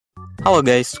Halo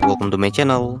guys, welcome to my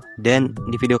channel. Dan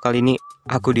di video kali ini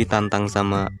aku ditantang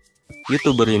sama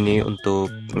YouTuber ini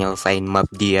untuk nyelesain map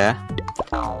dia.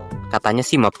 Katanya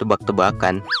sih map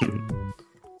tebak-tebakan.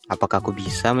 Apakah aku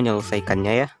bisa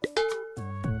menyelesaikannya ya?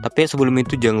 Tapi sebelum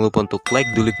itu jangan lupa untuk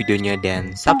like dulu videonya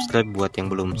dan subscribe buat yang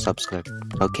belum subscribe.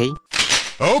 Oke?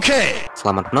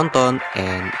 Selamat menonton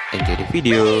and enjoy the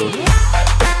video.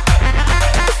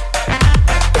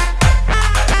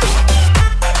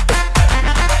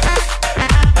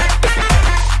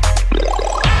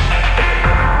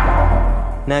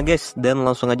 Nah guys, dan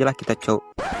langsung aja lah kita coba.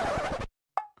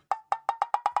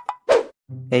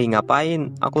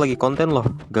 Ngapain? Aku lagi konten loh,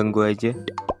 ganggu aja.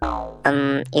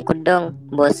 Ikut dong,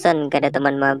 bosen gak ada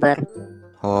teman mabar.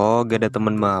 Oh, gak ada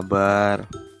teman mabar.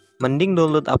 Mending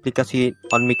download aplikasi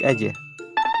OnMic aja.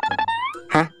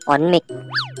 Hah? OnMic?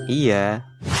 Iya.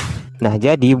 Nah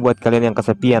jadi buat kalian yang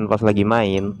kesepian pas lagi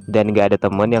main dan gak ada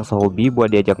temen yang sehobi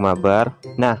buat diajak mabar,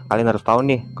 nah kalian harus tahu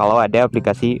nih kalau ada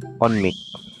aplikasi OnMic.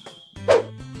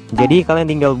 Jadi kalian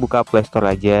tinggal buka Play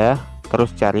Store aja,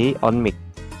 terus cari OnMic.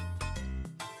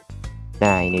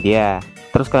 Nah ini dia.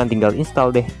 Terus kalian tinggal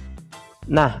install deh.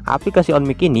 Nah aplikasi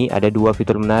OnMic ini ada dua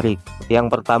fitur menarik.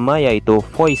 Yang pertama yaitu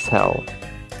Voice Cell.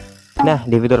 Nah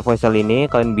di fitur Voice Cell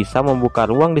ini kalian bisa membuka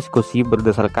ruang diskusi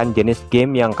berdasarkan jenis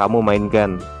game yang kamu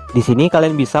mainkan. Di sini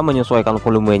kalian bisa menyesuaikan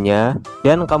volumenya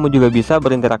dan kamu juga bisa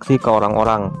berinteraksi ke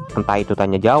orang-orang, entah itu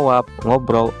tanya jawab,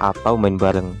 ngobrol, atau main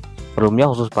bareng. Roomnya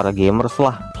khusus para gamers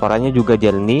lah. Suaranya juga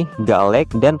jernih, gak lag,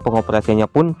 dan pengoperasiannya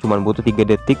pun cuma butuh 3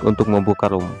 detik untuk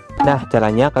membuka room. Nah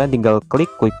caranya kalian tinggal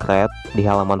klik quick create di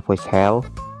halaman Voice Cell.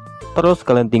 Terus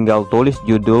kalian tinggal tulis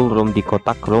judul room di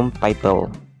kotak room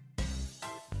title.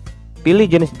 Pilih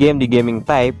jenis game di gaming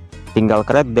type, tinggal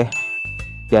create deh.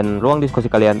 Dan ruang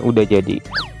diskusi kalian udah jadi.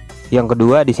 Yang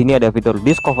kedua di sini ada fitur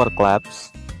Discover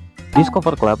Clubs.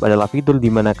 Discover Club adalah fitur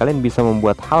di mana kalian bisa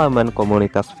membuat halaman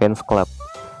komunitas fans club.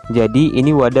 Jadi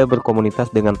ini wadah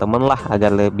berkomunitas dengan teman lah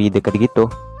agar lebih dekat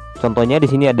gitu. Contohnya di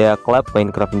sini ada klub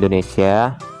Minecraft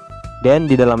Indonesia dan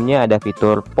di dalamnya ada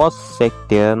fitur post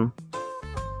section,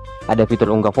 ada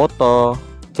fitur unggah foto,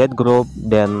 chat group,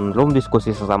 dan room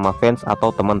diskusi sesama fans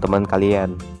atau teman-teman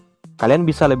kalian. Kalian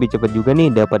bisa lebih cepat juga nih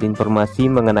dapat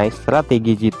informasi mengenai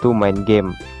strategi jitu main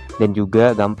game dan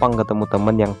juga gampang ketemu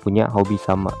teman yang punya hobi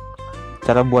sama.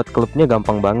 Cara buat klubnya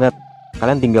gampang banget.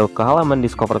 Kalian tinggal ke halaman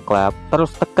Discover Club, terus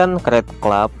tekan Create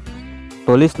Club,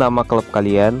 tulis nama klub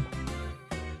kalian,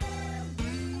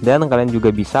 dan kalian juga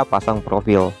bisa pasang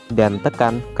profil, dan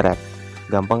tekan Create.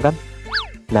 Gampang kan?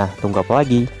 Nah, tunggu apa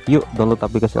lagi? Yuk download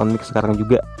aplikasi OnMic sekarang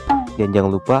juga. Dan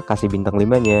jangan lupa kasih bintang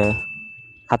 5-nya.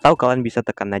 Atau kalian bisa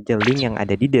tekan aja link yang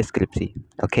ada di deskripsi.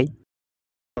 Oke?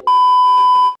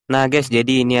 Nah guys,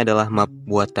 jadi ini adalah map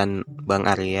buatan Bang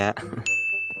Arya.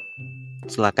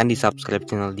 Silahkan di subscribe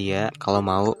channel dia kalau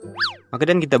mau. Maka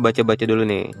dan kita baca-baca dulu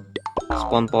nih.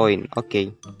 Spawn point,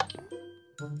 oke.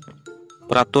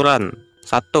 Peraturan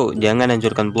 1. Jangan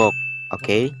hancurkan blok.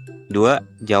 Oke.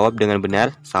 2. Jawab dengan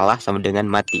benar, salah sama dengan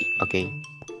mati. Oke.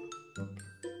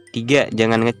 3.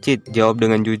 Jangan nge-cheat, jawab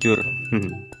dengan jujur.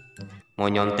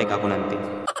 Mau nyontek aku nanti.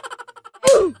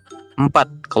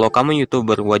 4. Kalau kamu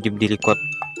YouTuber wajib di-record.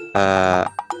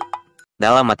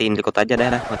 Dah matiin record aja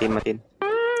dah, matiin.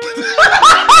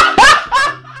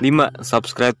 5.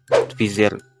 Subscribe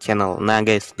Vizir channel. Nah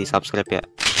guys, di subscribe ya.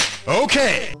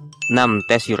 Oke. 6.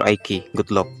 Test your IQ.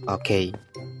 Good luck. Oke.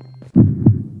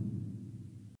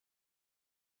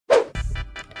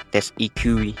 Tes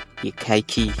IQ.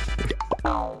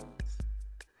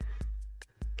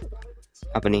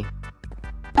 Apa nih?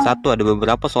 1. Ada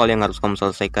beberapa soal yang harus kamu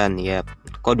selesaikan. Yap.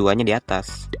 Kok 2-nya di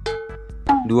atas?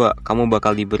 2. Kamu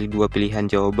bakal diberi 2 pilihan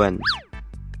jawaban.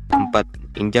 4.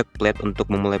 Injak plate untuk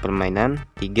memulai permainan.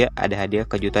 3. Ada hadiah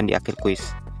kejutan di akhir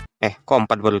kuis. Kok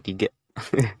 4 baru 3?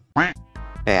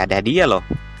 Ada hadiah loh.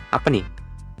 Apa nih?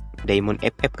 Diamond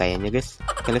FF kayaknya guys.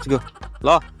 Oke, let's go.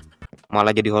 Loh,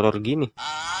 malah jadi horor gini.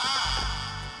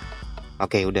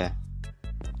 Oke, udah.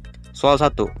 Soal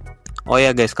 1. Oh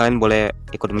ya guys, kalian boleh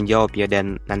ikut menjawab ya.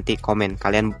 Dan nanti komen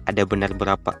kalian ada benar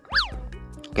berapa.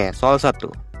 Oke, soal 1.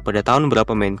 Pada tahun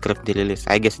berapa Minecraft dirilis?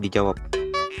 Ayo guys dijawab.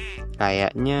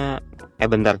 Kayaknya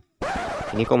bentar.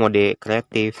 Ini kok mode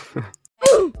kreatif.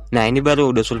 Nah, ini baru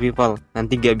udah survival.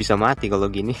 Nanti gak bisa mati kalau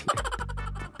gini.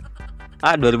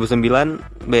 A 2009,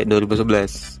 B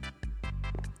 2011.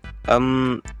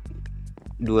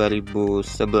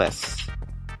 2011.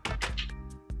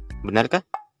 Benar kah?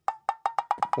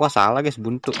 Wah, salah guys,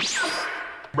 buntu.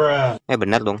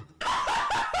 Benar dong.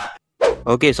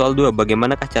 Oke, soal 2.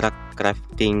 Bagaimanakah cara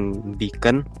crafting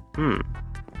beacon?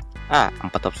 A.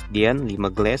 4 obsidian,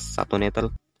 5 glass, 1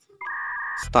 nether.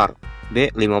 Start. B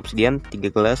 5 obsidian,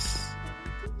 3 gelas,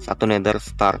 1 nether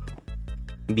star,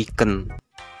 beacon.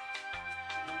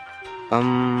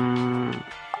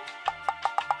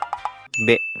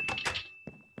 B.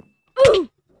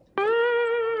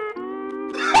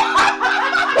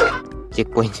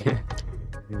 Checkpointnya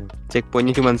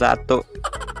cuma 1.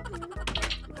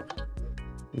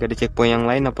 Gak ada checkpoint yang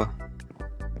lain apa?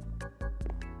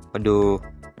 Waduh,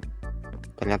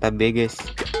 ternyata B guys.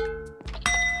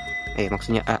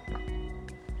 Maksudnya A.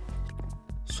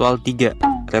 Soal 3,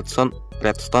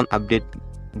 Redstone update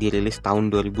dirilis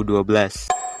tahun 2012.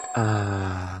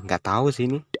 Nggak tahu sih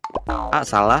ini. A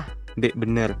salah, B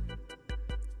bener.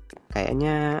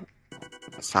 Kayaknya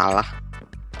salah.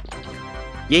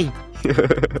 Yeay.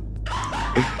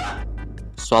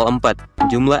 Soal 4,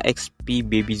 jumlah XP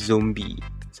baby zombie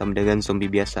sama dengan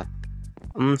zombie biasa.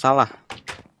 Salah.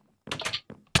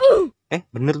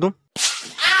 Bener dong.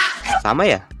 Sama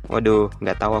ya? Waduh,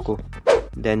 nggak tahu aku.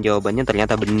 Dan jawabannya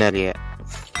ternyata benar ya.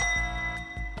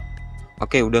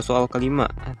 Oke, udah soal kelima,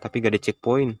 tapi gak ada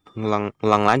checkpoint. Ulang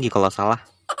lagi kalau salah.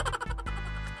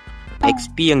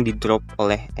 XP yang di drop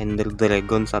oleh Ender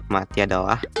Dragon saat mati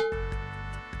adalah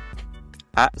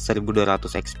A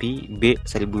 1200 XP, B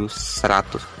 1100.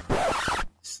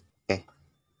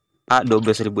 A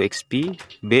 12.000 XP,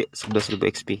 B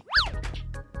 11.000 XP.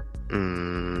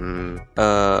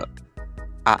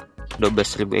 A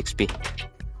 12.000 XP.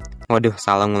 Waduh,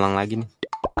 salah, ngulang lagi nih.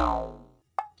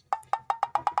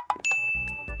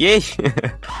 Yeay.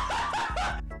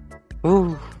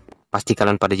 Pasti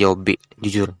kalian pada jawab B,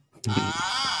 jujur.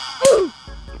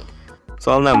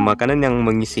 Soal 6, makanan yang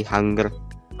mengisi hunger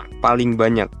paling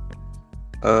banyak.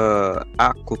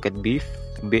 A cooked beef,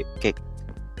 B cake.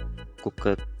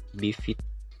 Cooked beef it.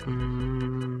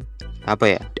 Apa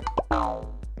ya?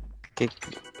 Cake,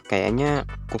 kayaknya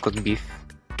cooked beef.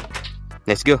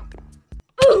 Let's go.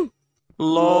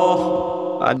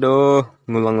 Loh, aduh,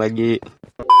 ngulang lagi.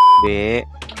 B.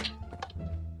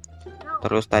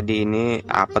 Terus tadi ini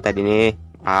apa tadi nih?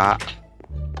 A.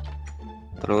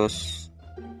 Terus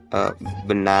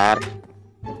benar.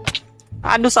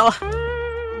 Aduh, salah.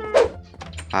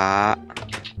 A.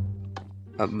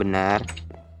 Benar.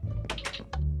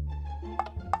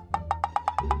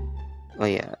 Oh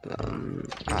ya,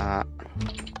 A.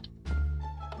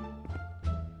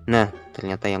 Nah,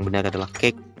 ternyata yang benar adalah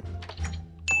cake.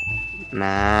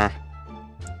 Nah,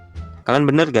 kalian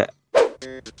bener gak?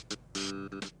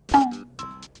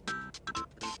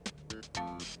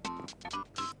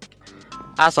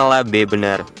 A salah, B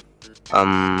benar.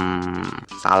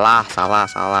 Salah.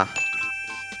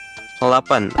 Soal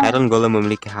 8, Iron Golem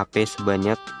memiliki HP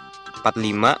sebanyak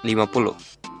 4550.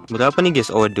 Berapa nih guys?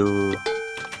 Waduh,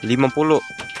 50.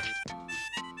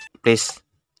 Please.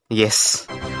 Yes.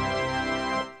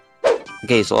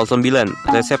 Oke, soal 9,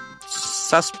 resep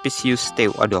suspicious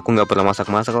stew. Aduh, aku nggak pernah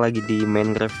masak lagi di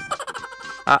Minecraft.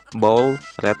 A. Bowl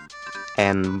red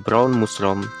and brown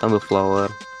mushroom tambah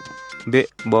flour. B.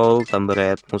 Bowl tambah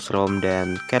red mushroom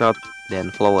dan carrot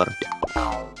dan flour.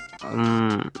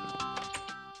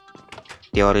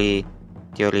 Teori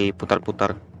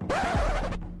putar-putar.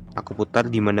 Aku putar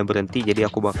di mana berhenti, jadi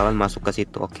aku bakalan masuk ke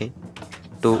situ. Oke.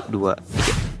 1, 2,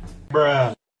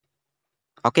 3.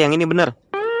 Oke, yang ini benar.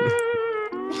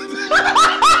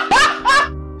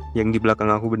 Yang di belakang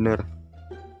aku bener.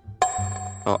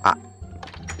 Oh, A.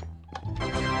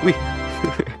 Wih.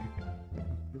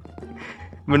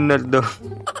 Bener dong.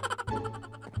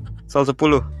 Soal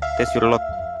 10, test your luck.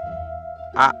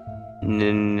 A.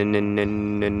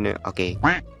 Oke.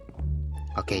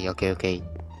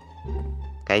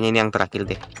 Kayaknya ini yang terakhir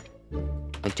deh.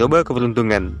 Mencoba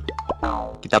keberuntungan.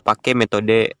 Kita pakai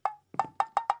metode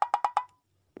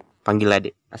panggil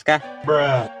adik. Aska.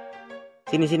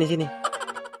 Sini. Sini.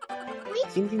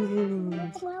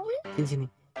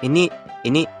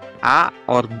 Ini A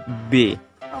or B?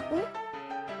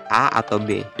 A atau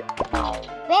B?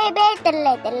 B,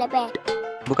 tele B.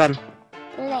 Bukan.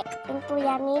 Untuk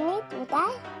yang ini udah.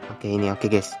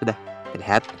 Oke guys, sudah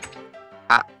terlihat.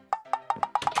 A.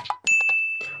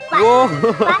 Wow.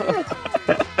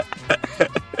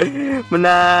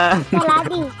 Menang.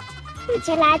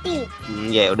 Celadi.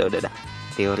 Ya udah.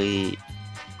 Teori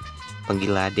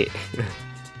panggil adik.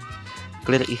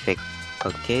 Clear effect.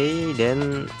 Oke,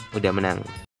 dan udah menang.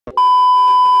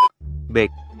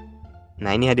 Back.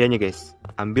 Nah, ini hadiahnya guys.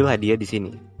 Ambil hadiah di sini.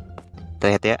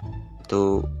 Terlihat ya?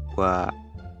 Itu wah.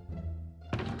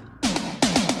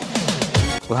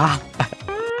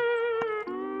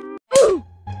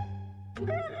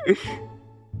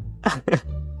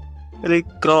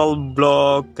 Recrawl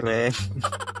block keren.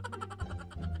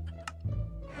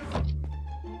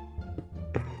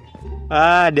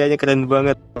 Hadiahnya keren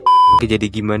banget. Oke, jadi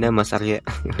gimana Mas Arya?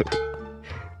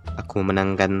 Aku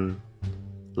memenangkan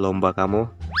lomba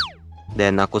kamu.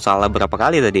 Dan aku salah berapa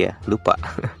kali tadi ya? Lupa.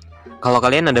 Kalau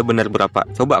kalian ada benar berapa?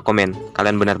 Coba komen.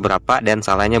 Kalian benar berapa dan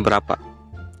salahnya berapa?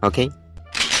 Oke?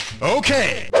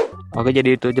 Oke,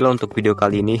 jadi itu aja lah untuk video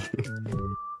kali ini.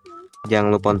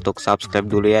 Jangan lupa untuk subscribe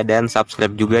dulu ya. Dan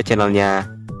subscribe juga channelnya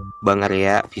Bang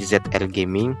Arya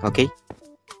SekulGaming. Oke?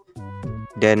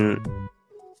 Dan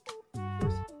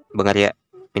Bang Arya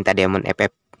minta diamond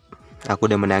FF. Aku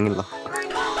udah menangin loh.